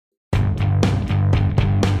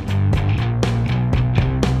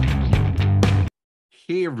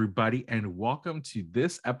Hey, everybody, and welcome to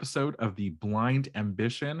this episode of The Blind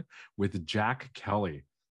Ambition with Jack Kelly.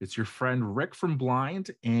 It's your friend Rick from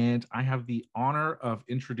Blind, and I have the honor of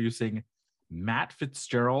introducing Matt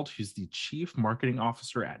Fitzgerald, who's the Chief Marketing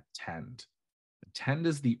Officer at Tend. Tend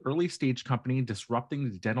is the early stage company disrupting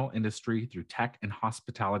the dental industry through tech and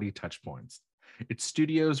hospitality touchpoints. Its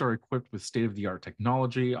studios are equipped with state-of-the-art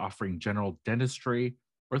technology, offering general dentistry,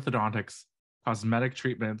 orthodontics, cosmetic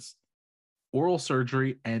treatments, oral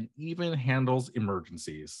surgery, and even handles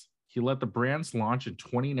emergencies. He led the brand's launch in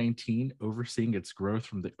 2019, overseeing its growth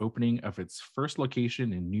from the opening of its first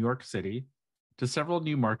location in New York City to several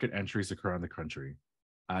new market entries around the country.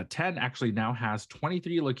 Tend actually now has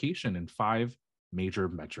 23 locations in 5 major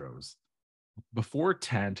metros. Before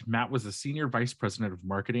Tend, Matt was a senior vice president of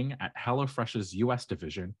marketing at HelloFresh's US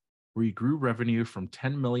division, where he grew revenue from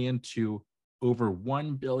 $10 million to over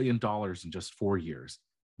 $1 billion in just 4 years,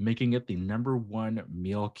 making it the #1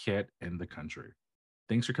 meal kit in the country.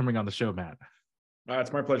 Thanks for coming on the show, Matt.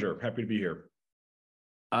 It's my pleasure. Happy to be here.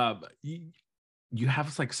 You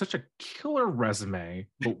have like such a killer resume,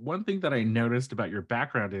 but one thing that I noticed about your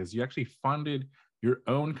background is you actually funded your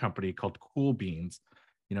own company called Cool Beans.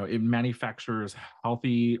 You know, it manufactures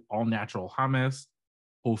healthy, all-natural hummus,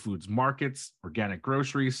 Whole Foods markets, organic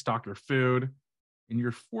groceries, stock your food. In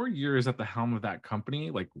your 4 years at the helm of that company,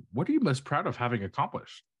 like, what are you most proud of having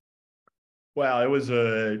accomplished? Well, it was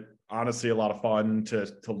honestly a lot of fun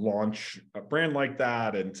to launch a brand like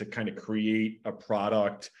that and to kind of create a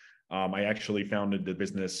product. I actually founded the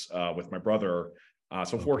business with my brother.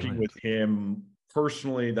 Working with him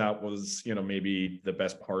personally, that was, maybe the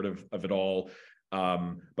best part of it all.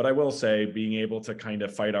 But I will say, being able to kind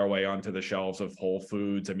of fight our way onto the shelves of Whole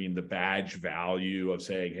Foods, I mean, the badge value of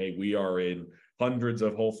saying, hey, we are in hundreds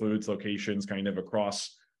of Whole Foods locations kind of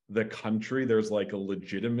across the country. There's like a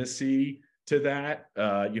legitimacy to that.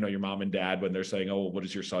 Your mom and dad, when they're saying, oh, what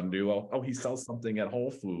does your son do? Oh, he sells something at Whole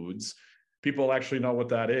Foods. People actually know what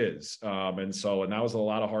that is. And that was a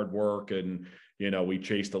lot of hard work. And, we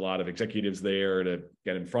chased a lot of executives there to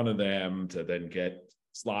get in front of them, to then get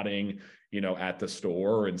slotting, at the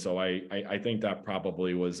store. And so I think that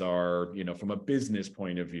probably was our, from a business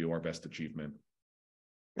point of view, our best achievement.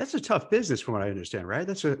 That's a tough business from what I understand, right?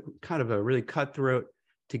 That's a kind of a really cutthroat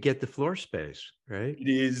to get the floor space, right? It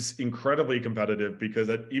is incredibly competitive because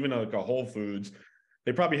even like a Whole Foods,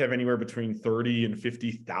 they probably have anywhere between 30 and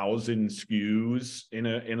 50,000 SKUs in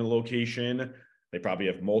a location. They probably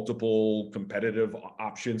have multiple competitive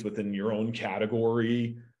options within your own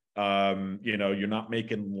category. You're not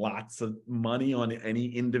making lots of money on any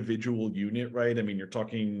individual unit, right? I mean, you're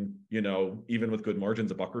talking, even with good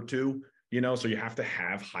margins, $1 or $2, so you have to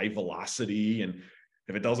have high velocity, and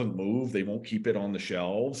if it doesn't move, they won't keep it on the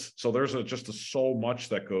shelves. So there's just so much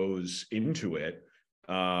that goes into it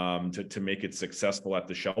to make it successful at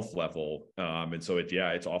the shelf level.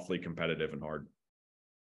 It's awfully competitive and hard.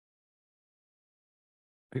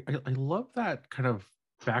 I love that kind of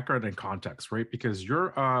background and context, right? Because you're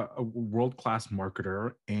a world-class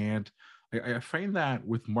marketer, and I find that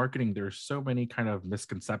with marketing, there's so many kind of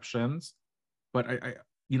misconceptions. But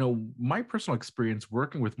my personal experience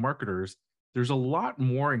working with marketers, there's a lot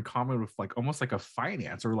more in common with like almost like a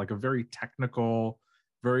finance or like a very technical,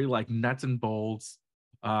 very like nuts and bolts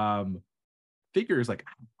figures. Like,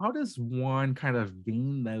 how does one kind of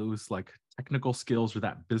gain those like technical skills or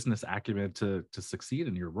that business acumen to succeed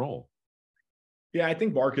in your role? Yeah, I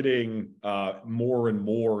think marketing more and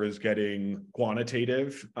more is getting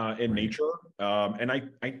quantitative in nature. And I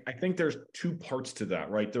think there's 2 parts to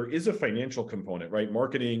that, right? There is a financial component, right?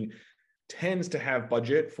 Marketing tends to have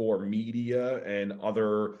budget for media and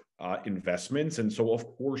other investments. And so, of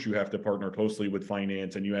course, you have to partner closely with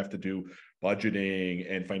finance, and you have to do budgeting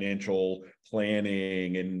and financial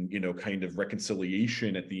planning and, kind of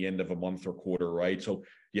reconciliation at the end of a month or quarter, right? So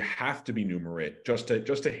you have to be numerate just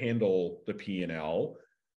to handle the P&L.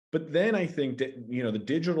 But then I think that, the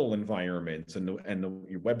digital environments and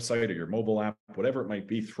your website or your mobile app, whatever it might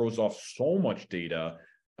be, throws off so much data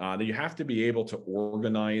that you have to be able to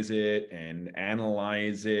organize it and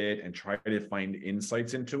analyze it and try to find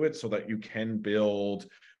insights into it so that you can build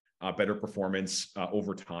better performance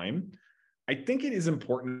over time. I think it is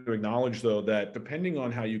important to acknowledge, though, that depending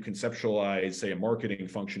on how you conceptualize, say, a marketing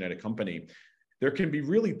function at a company, there can be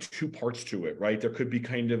really 2 parts to it, right? There could be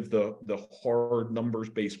kind of the hard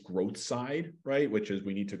numbers-based growth side, right? Which is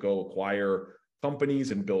we need to go acquire companies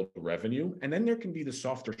and build revenue. And then there can be the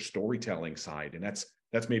softer storytelling side. And that's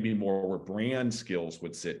maybe more where brand skills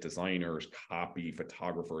would sit: designers, copy,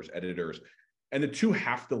 photographers, editors. And the 2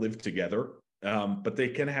 have to live together. but they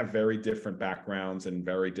can have very different backgrounds and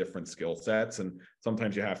very different skill sets. And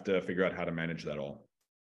sometimes you have to figure out how to manage that all.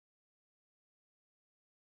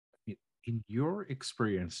 In your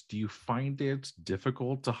experience, do you find it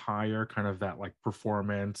difficult to hire kind of that like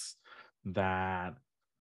performance, that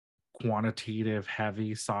quantitative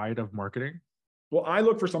heavy side of marketing? Well, I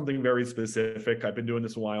look for something very specific. I've been doing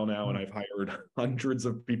this a while now, and I've hired hundreds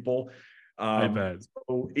of people. I bet.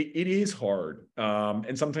 So it is hard.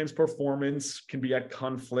 And sometimes performance can be at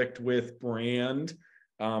conflict with brand,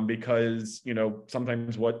 because,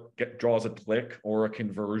 sometimes what draws a click or a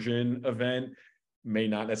conversion event may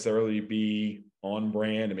not necessarily be on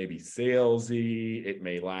brand. It may be salesy. It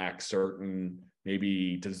may lack certain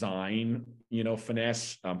maybe design,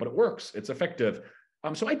 finesse, but it works. It's effective.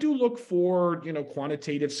 So I do look for,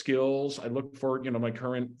 quantitative skills. I look for, my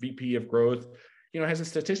current VP of growth, has a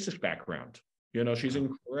statistics background. She's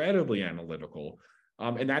incredibly analytical.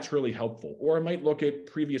 And that's really helpful. Or I might look at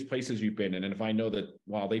previous places you've been in. And if I know that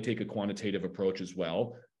while they take a quantitative approach as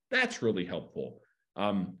well, that's really helpful.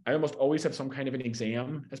 I almost always have some kind of an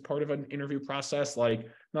exam as part of an interview process, like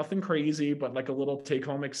nothing crazy, but like a little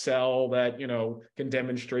take-home Excel that, can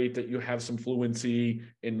demonstrate that you have some fluency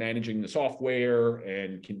in managing the software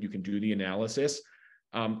and you can do the analysis.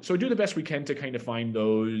 So I do the best we can to kind of find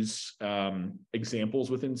those examples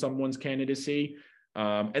within someone's candidacy.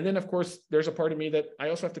 And then, of course, there's a part of me that I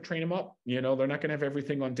also have to train them up. They're not going to have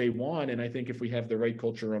everything on day one. And I think if we have the right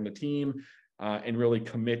culture on the team, and really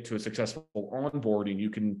commit to a successful onboarding,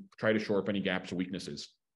 you can try to shore up any gaps or weaknesses.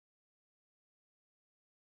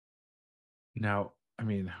 Now, I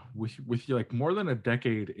mean, with you like more than a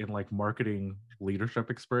decade in like marketing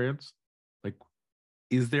leadership experience, like,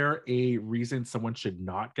 is there a reason someone should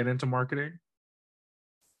not get into marketing?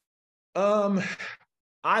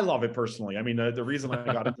 I love it personally. I mean, the reason I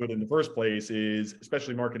got into it in the first place is,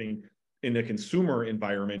 especially marketing in the consumer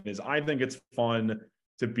environment, is I think it's fun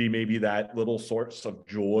to be maybe that little source of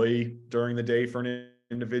joy during the day for an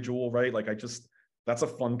individual, right? Like that's a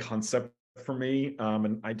fun concept for me.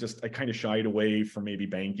 And I kind of shied away from maybe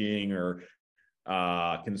banking or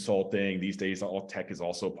consulting. These days, all tech is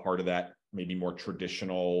also part of that maybe more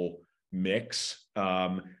traditional mix,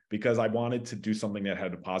 because I wanted to do something that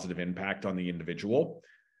had a positive impact on the individual.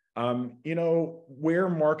 Where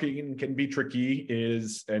marketing can be tricky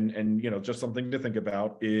is, and just something to think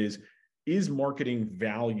about is marketing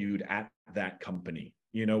valued at that company?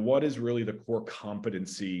 What is really the core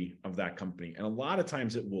competency of that company? And a lot of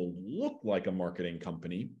times it will look like a marketing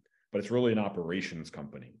company, but it's really an operations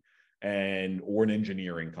company or an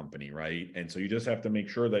engineering company, right? And so you just have to make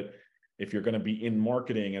sure that if you're going to be in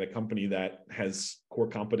marketing at a company that has core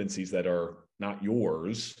competencies that are not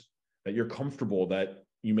yours, that you're comfortable that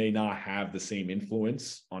you may not have the same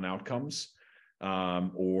influence on outcomes,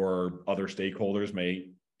 or other stakeholders may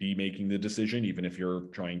be making the decision, even if you're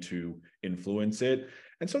trying to influence it.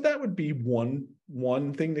 And so that would be one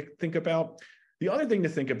thing to think about. The other thing to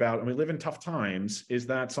think about, and we live in tough times, is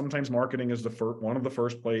that sometimes marketing is one of the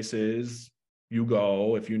first places you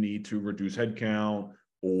go if you need to reduce headcount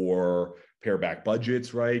or pare back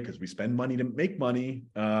budgets, right? Because we spend money to make money.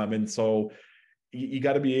 And so you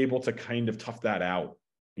got to be able to kind of tough that out,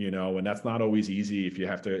 and that's not always easy if you're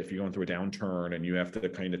going through a downturn and you have to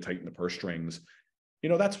kind of tighten the purse strings.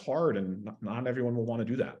 That's hard, and not everyone will want to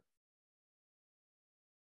do that.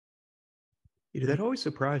 That always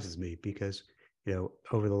surprises me because,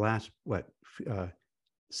 over the last,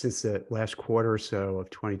 since the last quarter or so of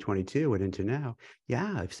 2022 and into now,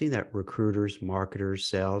 yeah, I've seen that recruiters, marketers,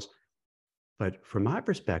 sales. But from my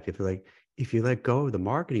perspective, like if you let go of the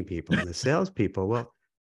marketing people and the sales people, well,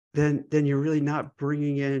 then you're really not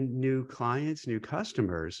bringing in new clients, new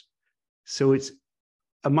customers. So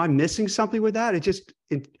am I missing something with that?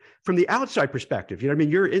 From the outside perspective,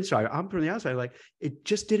 you're inside, I'm from the outside, like it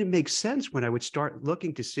just didn't make sense when I would start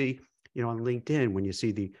looking to see, on LinkedIn, when you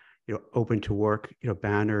see the, open to work,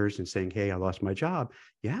 banners and saying, hey, I lost my job.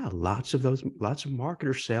 Yeah. Lots of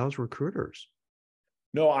marketers, sales, recruiters.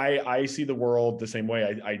 No, I see the world the same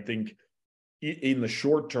way. I think in the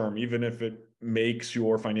short term, even if it makes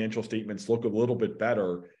your financial statements look a little bit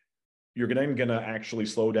better, you're then going to actually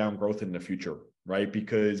slow down growth in the future, right?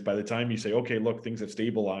 Because by the time you say, okay, look, things have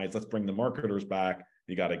stabilized, let's bring the marketers back,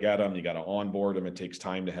 you got to get them, you got to onboard them. It takes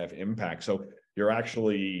time to have impact. So you're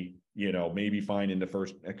actually, maybe fine in the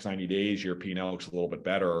first X 90 days, your P&L looks a little bit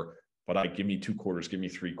better, but give me 2 quarters, give me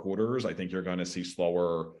 3 quarters. I think you're going to see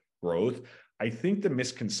slower growth. I think the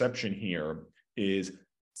misconception here is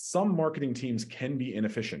some marketing teams can be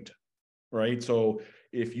inefficient, right? So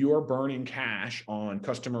if you are burning cash on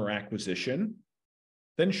customer acquisition,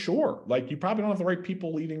 then sure, like you probably don't have the right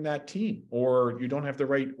people leading that team, or you don't have the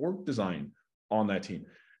right org design on that team.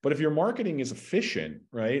 But if your marketing is efficient,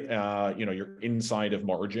 right, you're inside of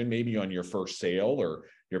margin, maybe on your first sale, or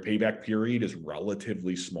your payback period is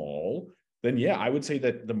relatively small, then yeah, I would say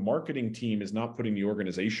that the marketing team is not putting the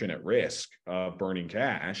organization at risk of burning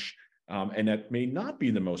cash. And that may not be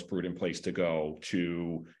the most prudent place to go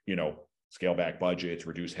to, scale back budgets,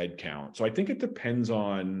 reduce headcount. So I think it depends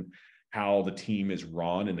on how the team is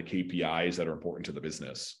run and the KPIs that are important to the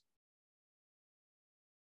business.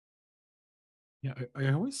 Yeah,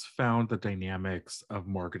 I always found the dynamics of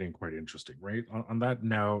marketing quite interesting, right? On that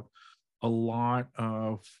note, a lot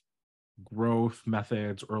of growth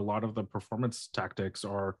methods or a lot of the performance tactics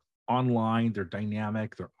are online, they're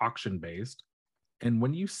dynamic, they're auction based. And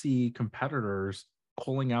when you see competitors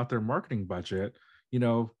pulling out their marketing budget,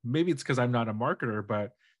 maybe it's because I'm not a marketer,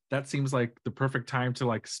 but that seems like the perfect time to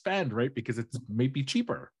like spend, right? Because it's maybe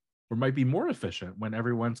cheaper or might be more efficient when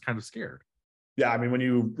everyone's kind of scared. Yeah, I mean, when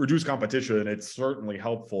you reduce competition, it's certainly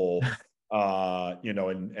helpful.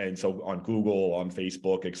 And so on Google, on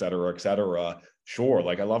Facebook, et cetera, sure.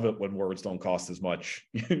 Like I love it when words don't cost as much,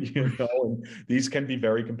 and these can be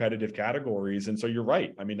very competitive categories. And so you're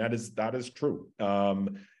right. I mean, that is true.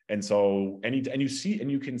 And so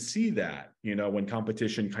you can see that, when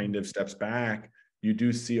competition kind of steps back, you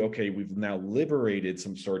do see, okay, we've now liberated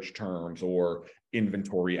some search terms or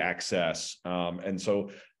inventory access. And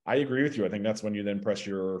so I agree with you. I think that's when you then press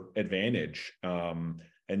your advantage. And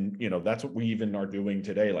that's what we even are doing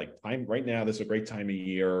today. Like right now, this is a great time of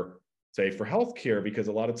year, say for healthcare, because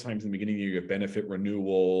a lot of times in the beginning of the year, you get benefit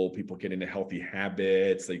renewal, people get into healthy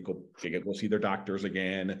habits, they go see their doctors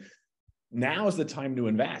again. Now is the time to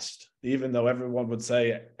invest, even though everyone would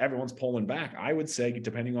say everyone's pulling back. I would say,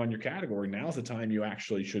 depending on your category, now's the time you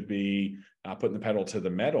actually should be putting the pedal to the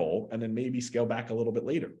metal, and then maybe scale back a little bit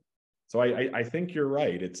later. So I think you're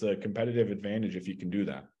right. It's a competitive advantage if you can do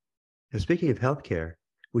that. Now, speaking of healthcare,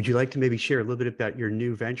 would you like to maybe share a little bit about your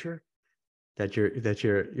new venture that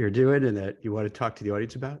you're doing and that you want to talk to the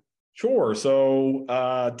audience about? Sure. So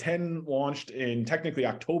 10 launched in technically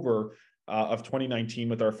October of 2019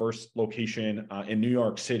 with our first location in New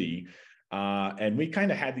York City. And we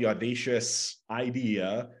kind of had the audacious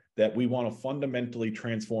idea that we want to fundamentally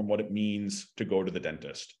transform what it means to go to the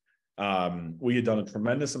dentist. We had done a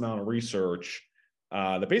tremendous amount of research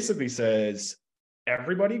that basically says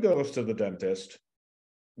everybody goes to the dentist.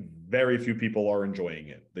 Very few people are enjoying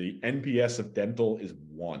it. The NPS of dental is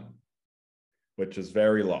 1, which is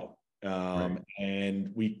very low. Right.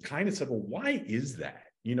 And we kind of said, well, why is that?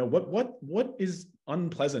 What is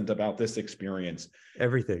unpleasant about this experience?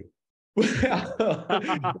 Everything.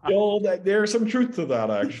 Well, there's some truth to that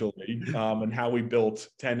actually, and how we built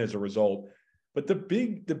 10 as a result. But the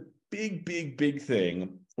big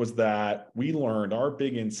thing was that we learned, our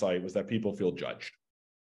big insight was that people feel judged.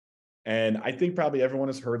 And I think probably everyone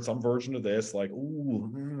has heard some version of this, like, ooh,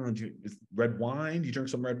 red wine? Do you drink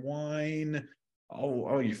some red wine?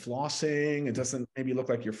 Oh, you're flossing. It doesn't maybe look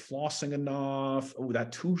like you're flossing enough. Oh,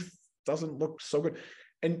 that tooth doesn't look so good.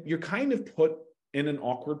 And you're kind of put in an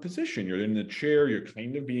awkward position. You're in the chair. You're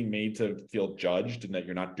kind of being made to feel judged and that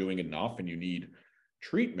you're not doing enough and you need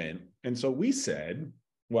treatment. And so we said,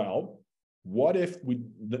 well, what if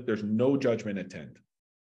there's no judgment intent?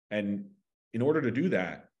 And in order to do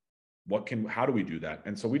that, how do we do that?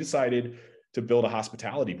 And so we decided to build a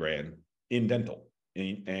hospitality brand in dental.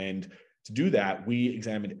 And to do that, we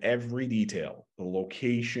examined every detail, the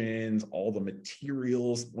locations, all the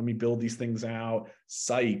materials when we build these things out,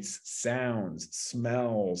 sights, sounds,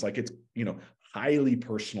 smells, like it's, highly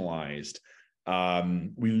personalized.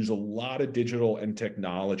 We use a lot of digital and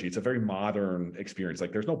technology. It's a very modern experience.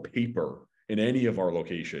 Like there's no paper in any of our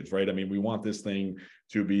locations, right? I mean, we want this thing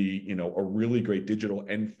to be, a really great digital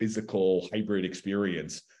and physical hybrid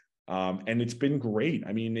experience. And it's been great.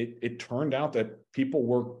 I mean, it turned out that people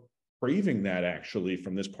were craving that actually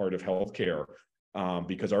from this part of healthcare,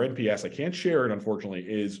 because our NPS, I can't share it, unfortunately,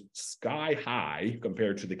 is sky high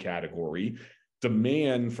compared to the category.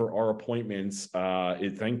 Demand for our appointments,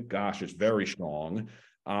 thank gosh, it's very strong.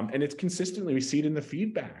 And it's consistently, we see it in the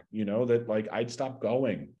feedback, that like I'd stop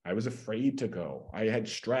going. I was afraid to go. I had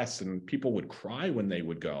stress and people would cry when they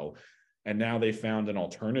would go. And now they found an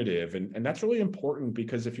alternative. And that's really important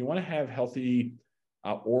because if you want to have healthy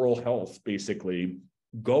oral health, basically,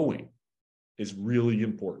 going is really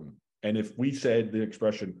important. And if we said the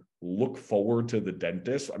expression, look forward to the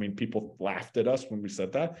dentist, I mean, people laughed at us when we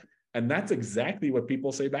said that. And that's exactly what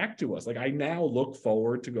people say back to us. Like, I now look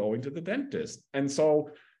forward to going to the dentist. And so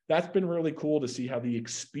that's been really cool to see how the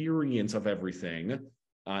experience of everything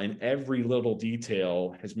and every little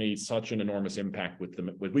detail has made such an enormous impact with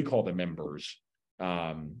what we call the members,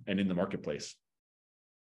 and in the marketplace.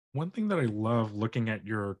 One thing that I love looking at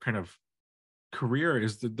your kind of career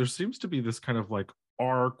is that there seems to be this kind of like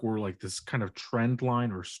arc or like this kind of trend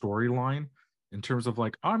line or storyline in terms of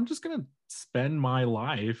like, oh, I'm just going to spend my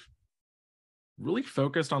life really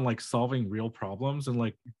focused on like solving real problems and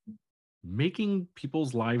like making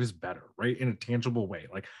people's lives better, right? In a tangible way.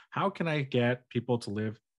 Like, how can I get people to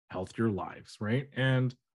live healthier lives, right?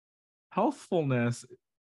 And healthfulness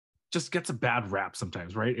just gets a bad rap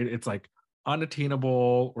sometimes, right? It's like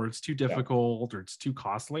unattainable or it's too difficult or it's too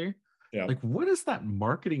costly. Yeah. Like, what is that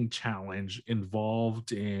marketing challenge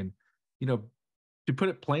involved in, you know, to put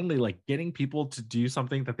it plainly, like getting people to do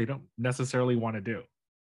something that they don't necessarily want to do?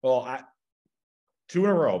 Well, two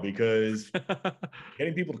in a row, because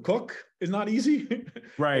getting people to cook is not easy.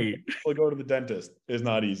 Right. And people to go to the dentist is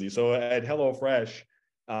not easy. So at HelloFresh,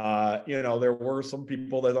 there were some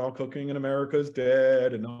people that thought cooking in America is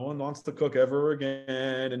dead and no one wants to cook ever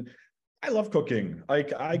again. And I love cooking.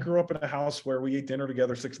 Like, I grew up in a house where we ate dinner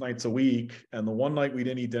together 6 nights a week. And the one night we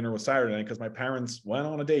didn't eat dinner was Saturday night because my parents went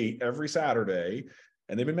on a date every Saturday,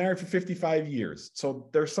 and they've been married for 55 years. So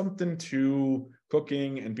there's something to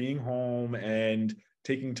cooking and being home and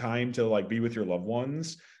taking time to like be with your loved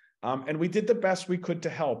ones. And we did the best we could to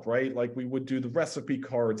help, right? Like, we would do the recipe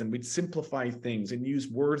cards and we'd simplify things and use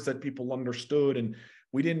words that people understood. And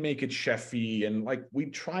we didn't make it chefy, and like, we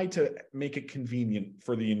tried to make it convenient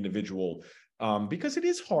for the individual, because it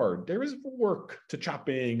is hard. There is work to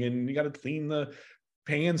chopping, and you got to clean the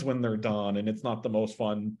pans when they're done, and it's not the most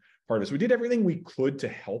fun part of it. So we did everything we could to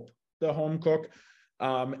help the home cook.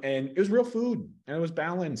 And it was real food and it was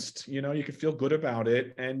balanced. You could feel good about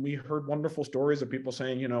it. And we heard wonderful stories of people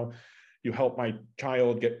saying, you helped my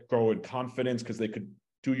child grow in confidence because they could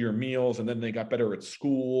do your meals, and then they got better at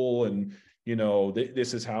school. And,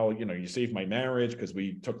 this is how, you saved my marriage because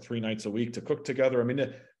we took 3 nights a week to cook together. I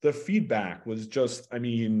mean, the feedback was just,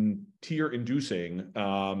 tear inducing.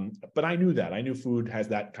 But I knew that. I knew food has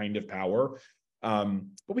that kind of power.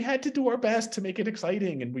 But we had to do our best to make it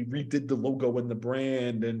exciting, and we redid the logo and the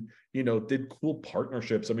brand, and did cool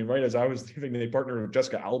partnerships. Right as I was leaving, they partnered with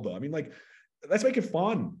Jessica Alba. Like, let's make it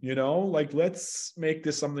fun. Like, let's make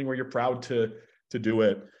this something where you're proud to do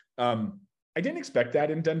it. I didn't expect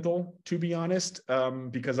that in dental, to be honest,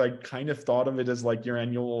 because I kind of thought of it as like your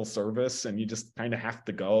annual service, and you just kind of have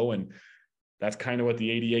to go. And that's kind of what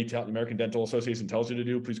the ADA, the American Dental Association, tells you to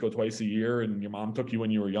do. Please go twice a year. And your mom took you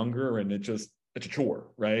when you were younger, and it's a chore,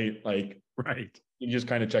 right? Like, right. You just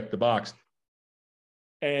kind of check the box.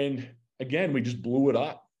 And again, we just blew it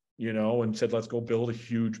up, and said, let's go build a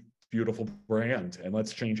huge, beautiful brand, and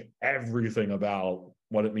let's change everything about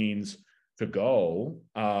what it means to go.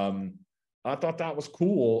 I thought that was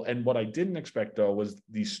cool. And what I didn't expect, though, was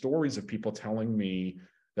these stories of people telling me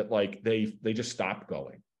that like they just stopped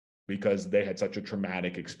going because they had such a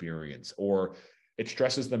traumatic experience, or it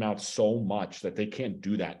stresses them out so much that they can't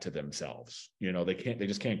do that to themselves. They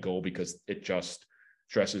just can't go because it just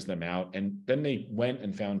stresses them out. And then they went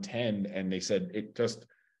and found 10, and they said it just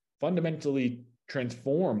fundamentally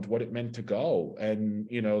transformed what it meant to go. And,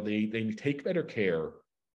 they take better care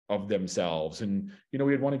of themselves. And,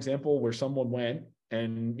 we had one example where someone went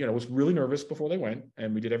and, was really nervous before they went,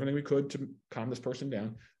 and we did everything we could to calm this person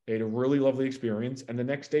down. They had a really lovely experience. And the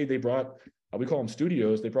next day they brought, we call them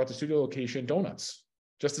studios. They brought the studio location donuts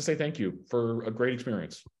just to say thank you for a great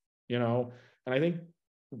experience, And I think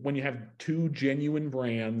when you have 2 genuine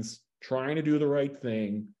brands trying to do the right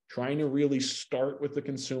thing, trying to really start with the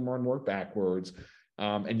consumer and work backwards,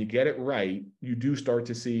 and you get it right, you do start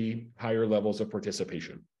to see higher levels of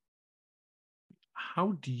participation.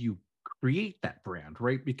 How do you create that brand,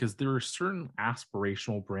 right? Because there are certain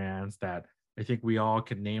aspirational brands that I think we all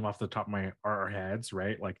can name off the top of our heads,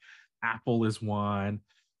 right? Like Apple is one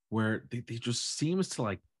where they just seems to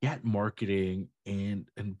like get marketing and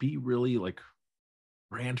be really like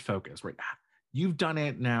brand focused, right? You've done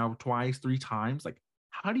it now twice, 3 times. Like,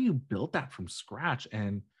 how do you build that from scratch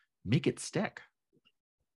and make it stick?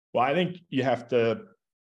 Well, I think you have to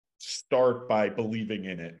start by believing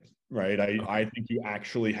in it, right? I think you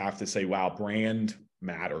actually have to say, wow, brand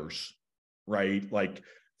matters, right? Like,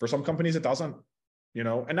 for some companies, it doesn't,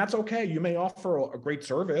 and that's okay. You may offer a great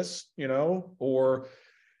service, or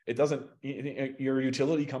it doesn't, you're a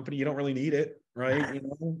utility company, you don't really need it, right?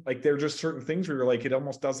 Like, there are just certain things where you're like, it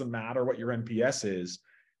almost doesn't matter what your NPS is.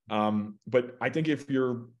 But I think if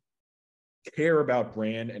you're care about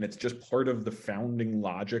brand and it's just part of the founding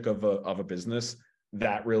logic of a business,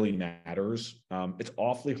 that really matters. It's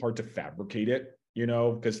awfully hard to fabricate it,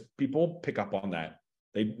 because people pick up on that.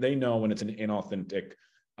 They know when it's an inauthentic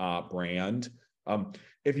brand.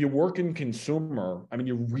 If you work in consumer, I mean,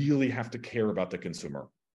 you really have to care about the consumer,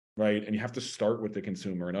 right? And you have to start with the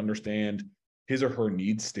consumer and understand his or her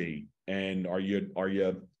need state. And are you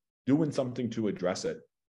doing something to address it?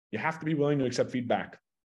 You have to be willing to accept feedback.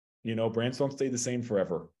 You know, brands don't stay the same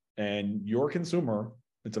forever. And your consumer,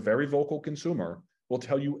 it's a very vocal consumer, will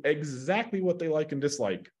tell you exactly what they like and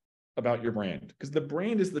dislike about your brand, because the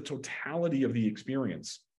brand is the totality of the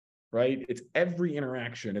experience, right? It's every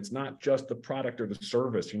interaction. It's not just the product or the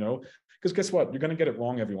service, you know, because guess what? You're going to get it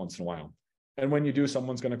wrong every once in a while. And when you do,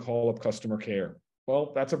 someone's going to call up customer care.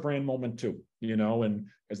 Well, that's a brand moment too, you know, and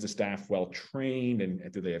is the staff well trained,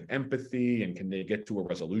 and do they have empathy, and can they get to a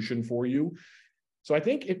resolution for you? So I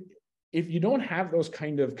think if you don't have those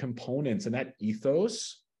kind of components and that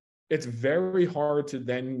ethos, it's very hard to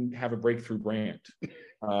then have a breakthrough brand.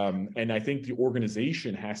 And I think the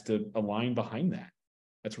organization has to align behind that.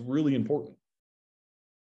 That's really important.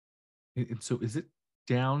 And so is it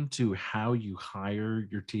down to how you hire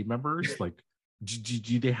your team members? Like,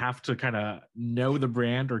 do they have to kind of know the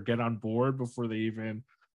brand or get on board before they even,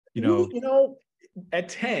 you know? At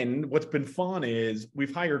 10, what's been fun is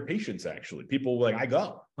we've hired patients, actually. People like, I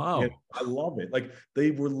go. Oh, I love it. Like,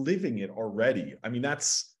 they were living it already. I mean,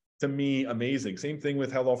 that's, to me, amazing. Same thing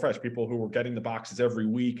with HelloFresh, people who were getting the boxes every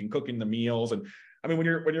week and cooking the meals. And I mean, when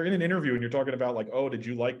you're in an interview and you're talking about like, oh, did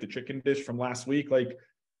you like the chicken dish from last week? Like,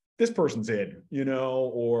 this person's in, you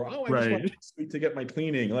know, or, oh, I just right. went last week to get my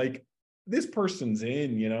cleaning. Like, this person's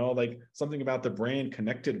in, you know, like something about the brand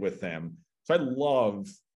connected with them. So I love,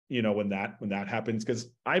 you know, when that happens,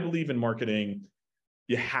 because I believe in marketing,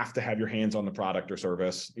 you have to have your hands on the product or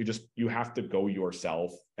service. You have to go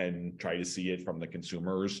yourself and try to see it from the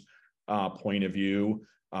consumer's point of view.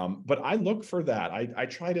 But I look for that. I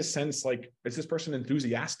try to sense, like, is this person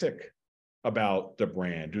enthusiastic about the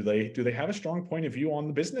brand? Do they have a strong point of view on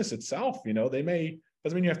the business itself? You know, they may,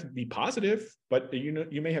 doesn't mean you have to be positive, but you know,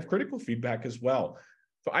 you may have critical feedback as well.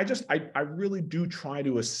 So I really do try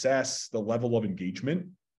to assess the level of engagement.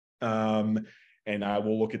 And I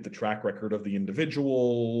will look at the track record of the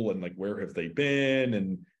individual and like, where have they been,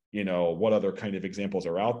 and, you know, what other kind of examples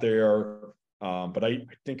are out there. But I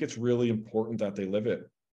think it's really important that they live it.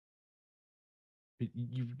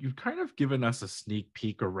 You've kind of given us a sneak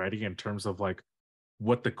peek already in terms of like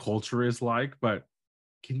what the culture is like, but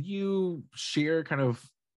can you share kind of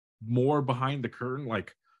more behind the curtain?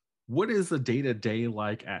 Like, what is the day-to-day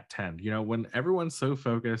like at 10? You know, when everyone's so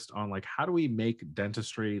focused on like, how do we make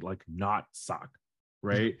dentistry like not suck,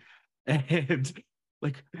 right? And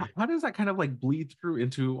like, how does that kind of like bleed through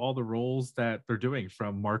into all the roles that they're doing,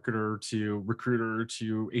 from marketer to recruiter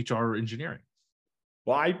to HR engineering?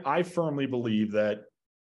 Well, I firmly believe that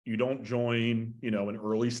you don't join, you know, an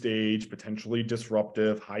early stage, potentially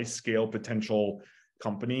disruptive, high scale potential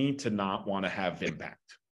company to not want to have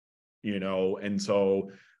impact, you know? And so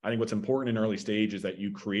I think what's important in early stage is that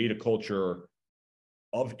you create a culture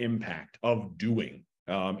of impact, of doing.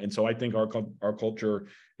 And so I think our culture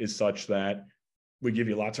is such that we give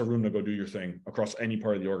you lots of room to go do your thing across any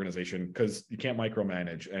part of the organization, because you can't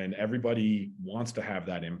micromanage, and everybody wants to have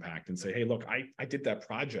that impact and say, hey, look, I did that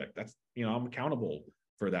project. That's, you know, I'm accountable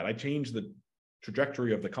for that. I changed the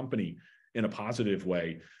trajectory of the company in a positive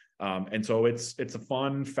way. And so it's a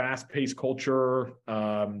fun, fast-paced culture.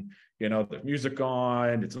 You know, there's music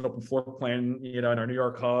on, it's an open floor plan, you know, in our New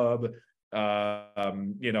York hub.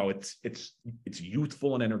 You know, it's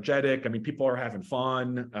youthful and energetic. I mean, people are having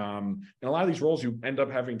fun. And a lot of these roles, you end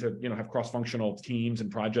up having to, you know, have cross-functional teams and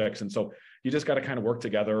projects. And so you just got to kind of work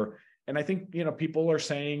together. And I think, you know, people are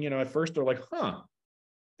saying, you know, at first they're like,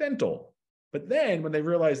 dental. But then when they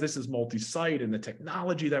realize this is multi-site and the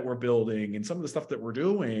technology that we're building and some of the stuff that we're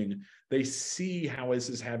doing, they see how this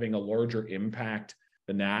is having a larger impact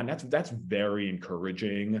than that. And that's very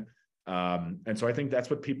encouraging. And so I think that's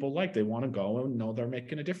what people like. They want to go and know they're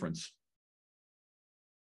making a difference.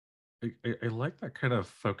 I like that kind of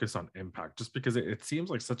focus on impact, just because it seems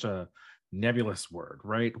like such a nebulous word,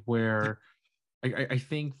 right? Where I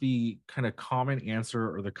think the kind of common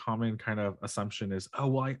answer or the common kind of assumption is, oh,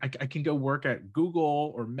 well, I can go work at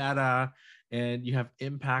Google or Meta and you have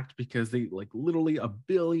impact because they like literally a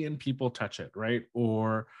billion people touch it, right?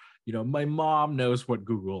 Or, you know, my mom knows what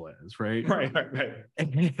Google is, right? Right.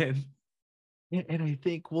 And I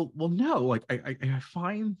think, well, no, like I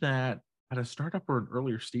find that at a startup or an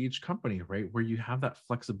earlier stage company, right, where you have that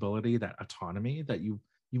flexibility, that autonomy that you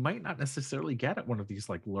might not necessarily get at one of these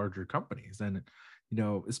like larger companies. And, you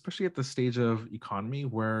know, especially at the stage of economy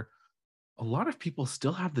where a lot of people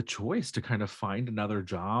still have the choice to kind of find another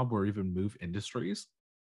job or even move industries.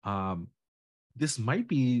 this might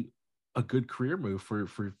be a good career move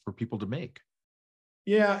for people to make.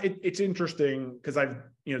 Yeah, it's interesting because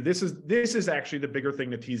this is actually the bigger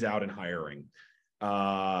thing to tease out in hiring,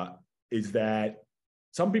 is that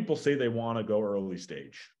some people say they want to go early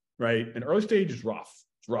stage, right? And early stage is rough,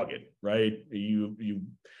 it's rugged, right? You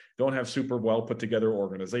don't have super well put together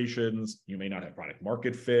organizations. You may not have product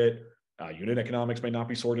market fit. Unit economics may not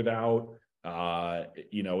be sorted out.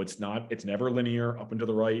 It's never linear up and to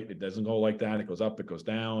the right. It doesn't go like that. It goes up, it goes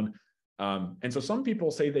down. And so some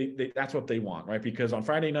people say they that's what they want, right? Because on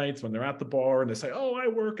Friday nights when they're at the bar and they say, "Oh, I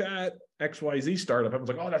work at XYZ startup," everyone's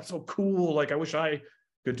like, "Oh, that's so cool. Like, I wish I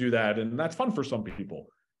could do that." And that's fun for some people.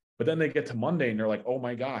 But then they get to Monday and they're like, "Oh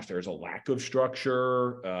my gosh, there's a lack of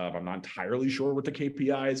structure. I'm not entirely sure what the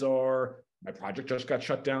KPIs are. My project just got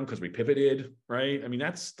shut down because we pivoted," right? I mean,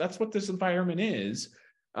 that's what this environment is.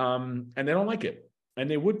 And they don't like it. And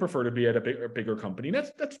they would prefer to be at a bigger company.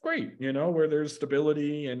 That's great, where there's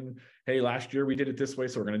stability and, hey, last year we did it this way,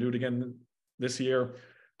 so we're going to do it again this year.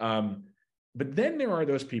 But then there are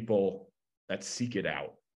those people that seek it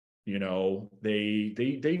out.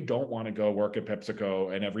 They don't want to go work at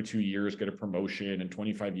PepsiCo and every 2 years get a promotion and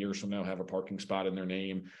 25 years from now have a parking spot in their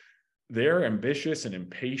name. They're ambitious and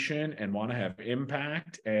impatient and want to have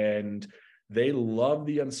impact, and they love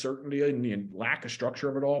the uncertainty and the lack of structure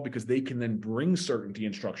of it all because they can then bring certainty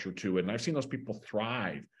and structure to it. And I've seen those people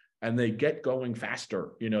thrive and they get going faster.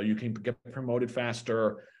 You can get promoted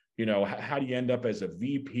faster. How do you end up as a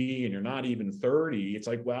VP and you're not even 30? It's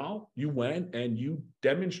like, well, you went and you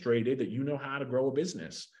demonstrated that you know how to grow a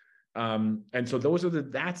business. And so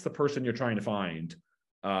that's the person you're trying to find,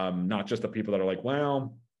 not just the people that are like,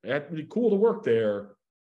 well, that'd be cool to work there,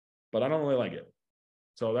 but I don't really like it.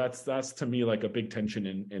 So that's to me like a big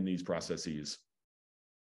tension in these processes.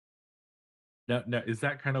 Now, is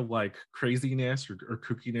that kind of like craziness or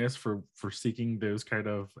kookiness for seeking those kind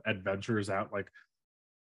of adventures out, like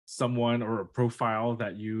someone or a profile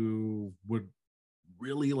that you would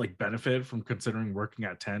really like benefit from considering working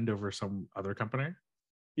at Tend over some other company?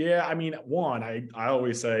 Yeah, I mean, one, I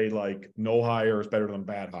always say like no hire is better than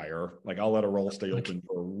bad hire. Like I'll let a role stay open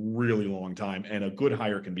for a really long time, and a good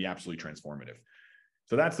hire can be absolutely transformative.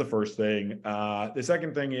 So that's the first thing. The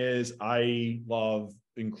second thing is I love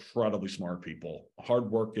incredibly smart people,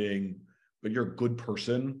 hardworking, but you're a good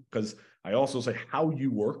person. Because I also say how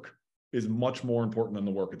you work is much more important than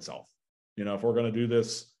the work itself. If we're going to do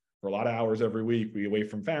this for a lot of hours every week, we away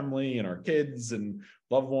from family and our kids and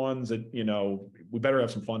loved ones, and we better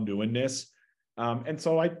have some fun doing this. And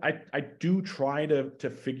so I do try to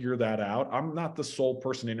figure that out. I'm not the sole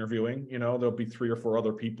person interviewing. There'll be 3 or 4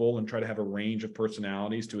 other people, and try to have a range of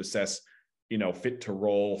personalities to assess, fit to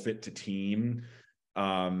role, fit to team.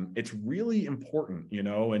 It's really important,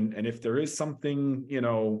 and if there is something,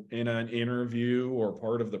 in an interview or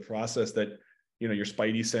part of the process that, your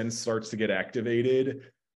spidey sense starts to get activated,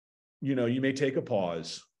 you may take a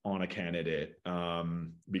pause on a candidate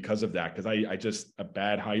because of that. Because a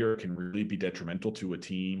bad hire can really be detrimental to a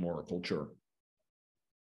team or a culture.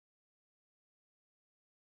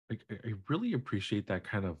 I really appreciate that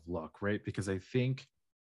kind of look, right? Because I think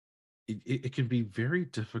it can be very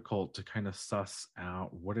difficult to kind of suss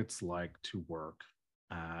out what it's like to work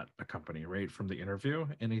at a company, right? From the interview.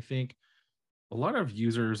 And I think a lot of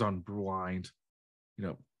users on Blind,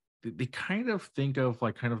 they kind of think of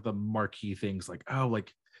like kind of the marquee things like, oh,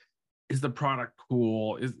 like, is the product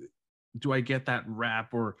cool? Do I get that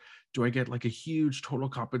rep, or do I get like a huge total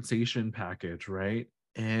compensation package, right?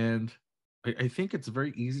 And I think it's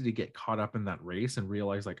very easy to get caught up in that race and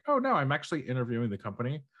realize like, oh no, I'm actually interviewing the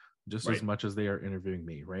company just as much as they are interviewing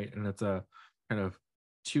me, right? And it's a kind of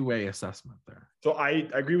two-way assessment there. So I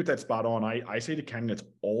agree with that spot on. I say to candidates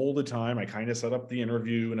all the time, I kind of set up the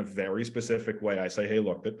interview in a very specific way. I say, hey,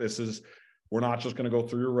 look, we're not just going to go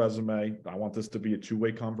through your resume. I want this to be a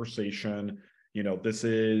two-way conversation. This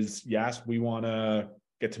is, yes, we want to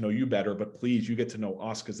get to know you better, but please, you get to know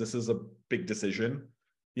us, because this is a big decision,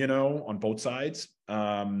 on both sides.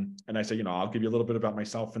 And I say, I'll give you a little bit about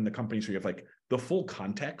myself and the company, so you have like the full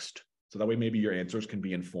context. So that way maybe your answers can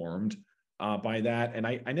be informed by that. And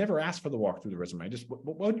I never ask for the walk through the resume. I just,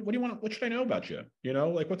 what do you want? What should I know about you?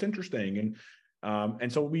 Like what's interesting?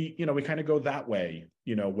 And so we kind of go that way,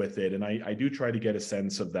 with it. And I do try to get a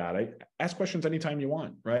sense of that. I ask questions anytime you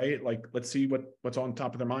want, right? Like, let's see what's on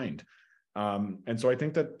top of their mind. And so I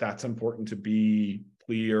think that's important to be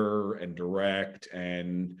clear and direct,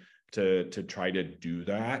 and to try to do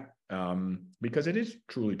that, because it is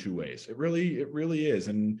truly two ways. It really is.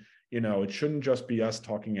 And, it shouldn't just be us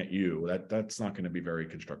talking at you. That's not going to be very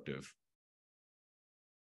constructive.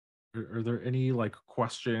 Are there any like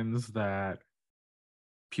questions that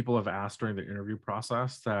people have asked during the interview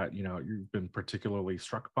process that, you've been particularly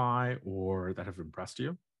struck by or that have impressed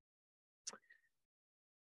you?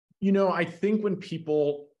 I think when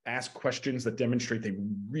people ask questions that demonstrate they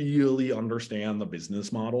really understand the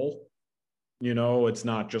business model, it's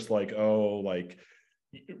not just like, oh, like,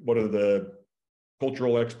 what are the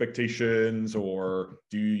cultural expectations, or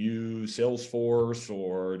do you use Salesforce,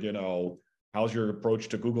 or, how's your approach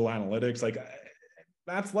to Google Analytics? Like,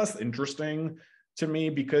 that's less interesting to me,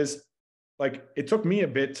 because like it took me a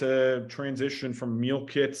bit to transition from meal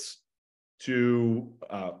kits to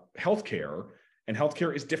healthcare, and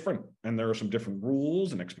healthcare is different, and there are some different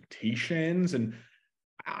rules and expectations. And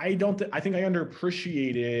I think I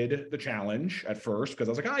underappreciated the challenge at first, because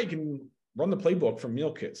I was like, you can run the playbook from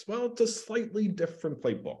meal kits. Well, it's a slightly different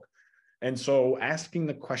playbook. And so asking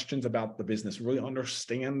the questions about the business, really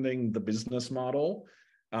understanding the business model,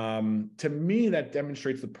 to me, that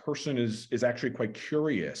demonstrates the person is actually quite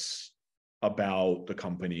curious about the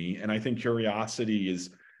company. And I think curiosity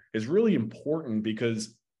is really important,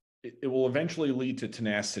 because it will eventually lead to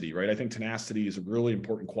tenacity, right? I think tenacity is a really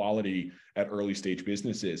important quality at early stage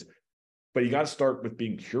businesses. But you got to start with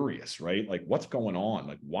being curious, right? Like, what's going on?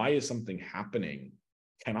 Like, why is something happening?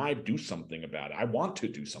 Can I do something about it? I want to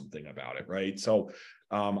do something about it, right? So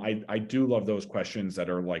I do love those questions that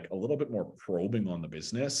are like a little bit more probing on the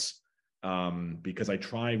business, because I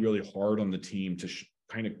try really hard on the team to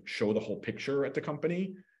kind of show the whole picture at the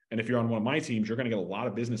company. And if you're on one of my teams, you're going to get a lot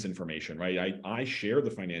of business information, right? I share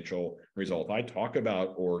the financial result. I talk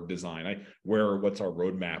about org design. What's our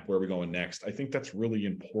roadmap? Where are we going next? I think that's really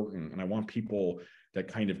important. And I want people that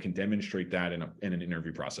kind of can demonstrate that in an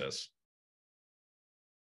interview process.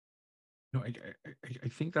 No, I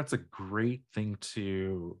think that's a great thing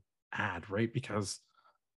to add, right? Because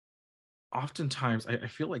oftentimes I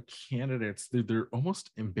feel like candidates, they're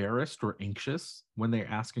almost embarrassed or anxious when they're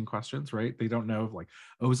asking questions, right? They don't know if like,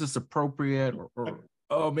 oh, is this appropriate? Or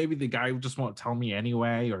oh, maybe the guy just won't tell me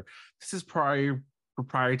anyway, or this is probably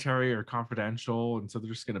proprietary or confidential, and so they're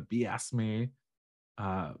just going to BS me.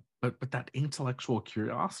 But that intellectual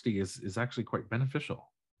curiosity is actually quite beneficial.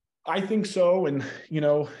 I think so. And,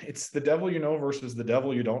 it's the devil you know versus the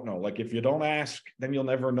devil you don't know. Like, if you don't ask, then you'll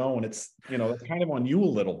never know. And it's, it's kind of on you a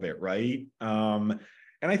little bit, right? And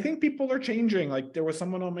I think people are changing. Like, there was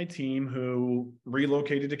someone on my team who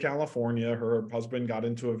relocated to California. Her husband got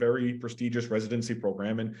into a very prestigious residency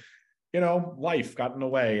program, and, life got in the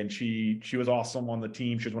way. And she was awesome on the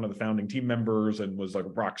team. She was one of the founding team members and was like a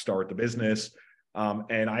rock star at the business.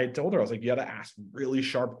 And I told her, I was like, you got to ask really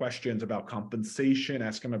sharp questions about compensation,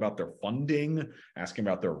 ask them about their funding, ask them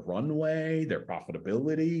about their runway, their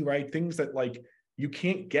profitability, right? Things that like you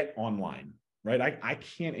can't get online, right? I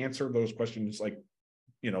can't answer those questions like,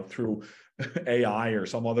 through AI or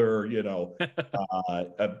some other,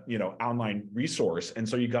 online resource. And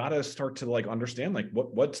so you got to start to like understand like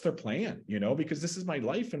what's their plan, because this is my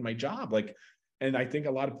life and my job. Like, and I think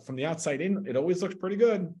a lot of from the outside in, it always looks pretty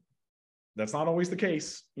good. That's not always the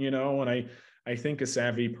case, and I think a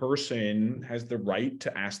savvy person has the right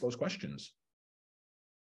to ask those questions.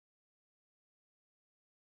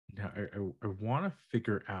 Now, I want to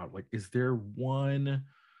figure out, like, is there one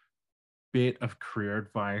bit of career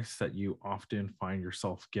advice that you often find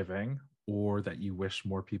yourself giving or that you wish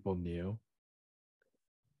more people knew?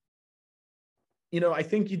 I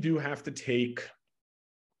think you do have to take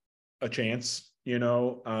a chance,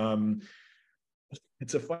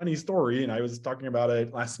 it's a funny story, and I was talking about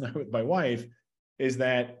it last night with my wife, is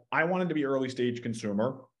that I wanted to be early stage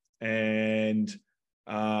consumer, and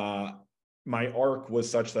my arc was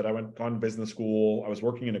such that I went on business school. I was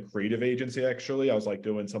working in a creative agency, actually. I was like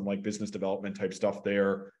doing some like business development type stuff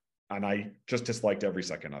there, and I just disliked every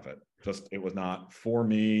second of it. It was not for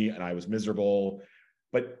me, and I was miserable.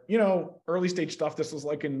 But, early stage stuff, this was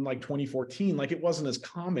like in like 2014, like it wasn't as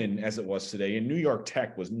common as it was today. And New York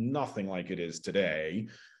tech was nothing like it is today.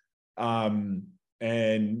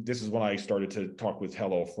 And this is when I started to talk with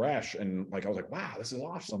HelloFresh, and like, I was like, wow, this is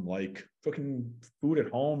awesome. Like cooking food at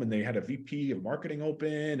home, and they had a VP of marketing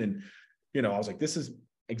open. And, I was like, this is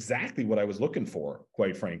exactly what I was looking for,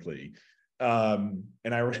 quite frankly. And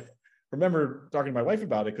I remember talking to my wife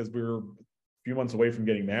about it, because we were a few months away from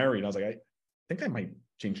getting married. And I was like, I think I might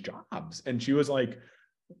change jobs. And she was like,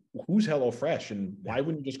 who's HelloFresh, and why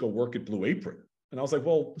wouldn't you just go work at Blue Apron? And I was like,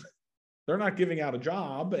 well, they're not giving out a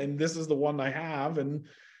job, and this is the one I have. And,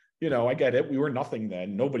 I get it. We were nothing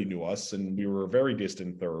then. Nobody knew us, and we were a very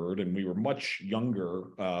distant third, and we were much younger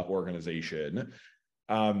organization.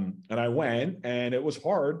 And I went, and it was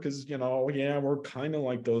hard because, we're kind of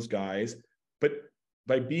like those guys. But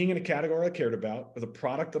by being in a category I cared about, with a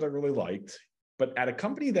product that I really liked, but at a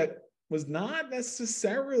company that was not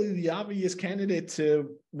necessarily the obvious candidate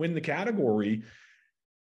to win the category.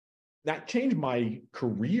 That changed my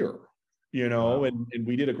career, Wow. and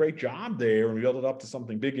we did a great job there, and we built it up to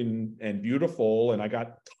something big and beautiful. And I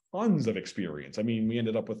got tons of experience. I mean, we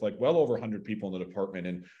ended up with like well over 100 people in the department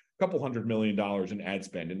and a couple $100 million in ad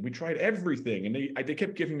spend. And we tried everything. And they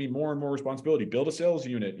kept giving me more and more responsibility, build a sales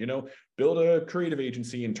unit, build a creative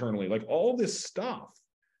agency internally, like all this stuff.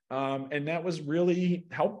 And that was really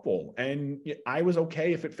helpful. And I was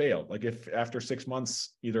okay if it failed. Like if after 6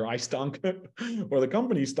 months, either I stunk or the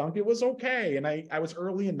company stunk, it was okay. And I was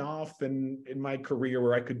early enough in my career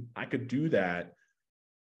where I could do that.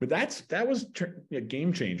 But that was a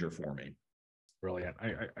game changer for me. Brilliant.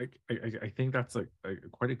 I think that's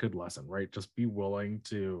quite a good lesson, right? Just be willing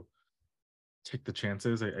to take the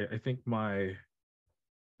chances. I think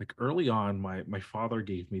early on, my father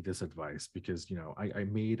gave me this advice because I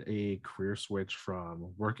made a career switch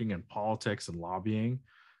from working in politics and lobbying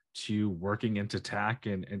to working into tech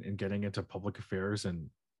and getting into public affairs and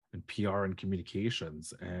PR and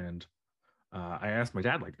communications. And I asked my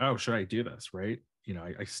dad, like, oh, should I do this? Right.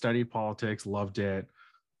 I studied politics, loved it.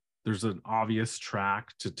 There's an obvious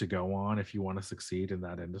track to go on if you want to succeed in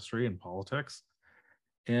that industry in politics.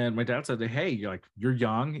 And my dad said, hey, you're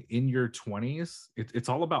young in your 20s. It's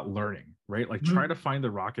all about learning, right? Like try to find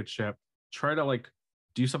the rocket ship, try to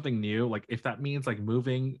do something new. Like if that means like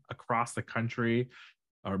moving across the country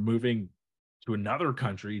or moving to another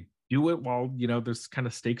country, do it while, this kind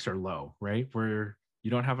of stakes are low, right? Where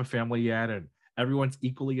you don't have a family yet and everyone's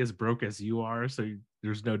equally as broke as you are. So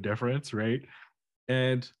there's no difference, right?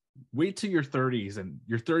 And wait till your 30s, and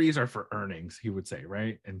your 30s are for earnings, he would say,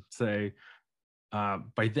 right? And say,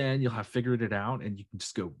 by then you'll have figured it out and you can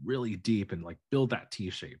just go really deep and build that T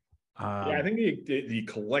shape. Yeah, I think the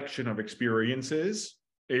collection of experiences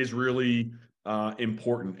is really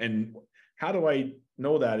important. And how do I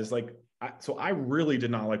know that is so I really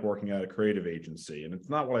did not like working at a creative agency, and it's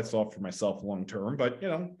not what I saw for myself long term, but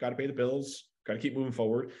got to pay the bills, got to keep moving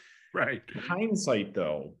forward. Right. In hindsight,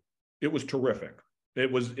 though, it was terrific.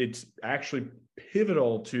 It's actually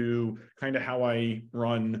pivotal to kind of how I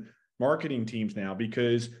run marketing teams now,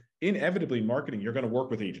 because inevitably in marketing, you're going to work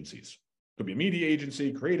with agencies. It could be a media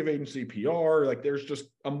agency, creative agency, PR, there's just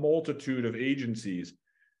a multitude of agencies.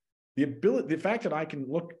 The fact that I can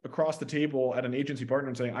look across the table at an agency partner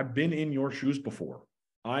and say, I've been in your shoes before.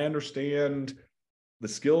 I understand the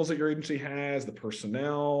skills that your agency has, the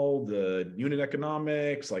personnel, the unit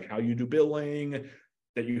economics, how you do billing,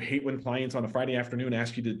 that you hate when clients on a Friday afternoon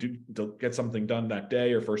ask you to get something done that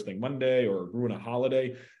day or first thing Monday or ruin a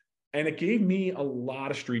holiday. And it gave me a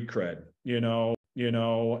lot of street cred,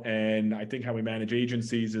 and I think how we manage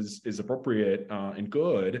agencies is appropriate and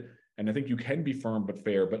good. And I think you can be firm but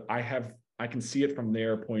fair, but I can see it from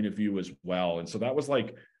their point of view as well. And so that was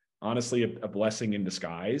honestly a blessing in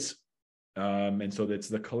disguise. And so it's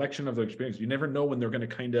the collection of the experience. You never know when they're going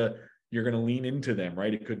to you're going to lean into them,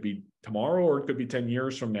 right? It could be tomorrow or it could be 10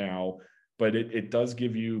 years from now, but it does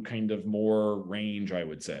give you kind of more range, I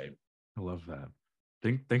would say. I love that.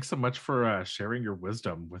 Thanks so much for sharing your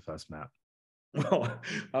wisdom with us, Matt. Well,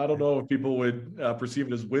 I don't know if people would perceive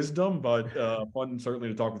it as wisdom, but fun certainly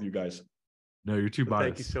to talk with you guys. No, you're too biased.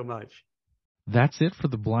 Thank you so much. That's it for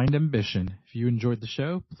The Blind Ambition. If you enjoyed the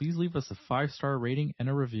show, please leave us a 5-star rating and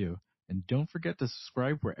a review. And don't forget to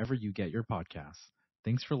subscribe wherever you get your podcasts.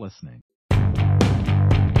 Thanks for listening.